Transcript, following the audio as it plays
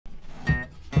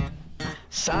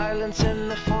Silence in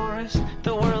the forest,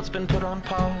 the world's been put on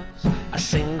pause. A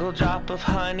single drop of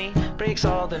honey breaks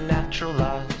all the natural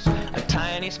laws. A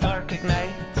tiny spark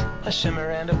ignites a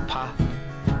shimmer and a pop.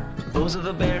 Bozo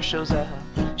the bear shows up,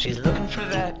 she's looking for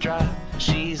that drop.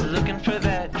 She's looking for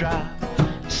that drop.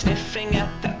 Sniffing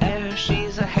at the air,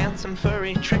 she's a handsome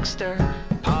furry trickster.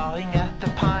 Pawing at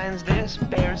the pines, this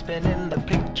bear's been in the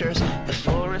pictures. The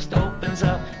forest opens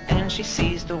up and she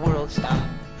sees the world stop.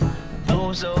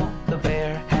 Bozo the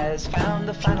bear has found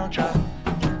the final drop.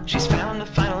 She's found the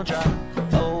final drop.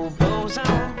 Oh, Bozo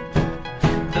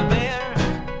the bear.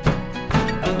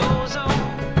 Oh, Bozo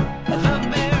the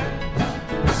bear.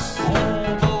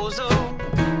 Oh, Bozo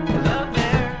the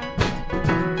bear.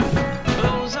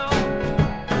 Bozo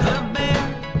the bear.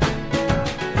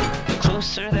 The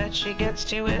closer that she gets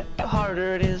to it, the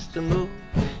harder it is to move.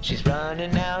 She's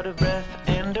running out of breath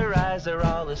and her eyes are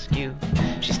all askew.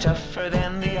 She's tougher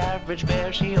than the average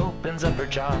bear, she opens up her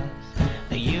jaws.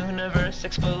 The universe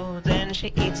explodes and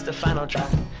she eats the final drop.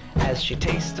 As she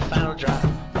tastes the final drop,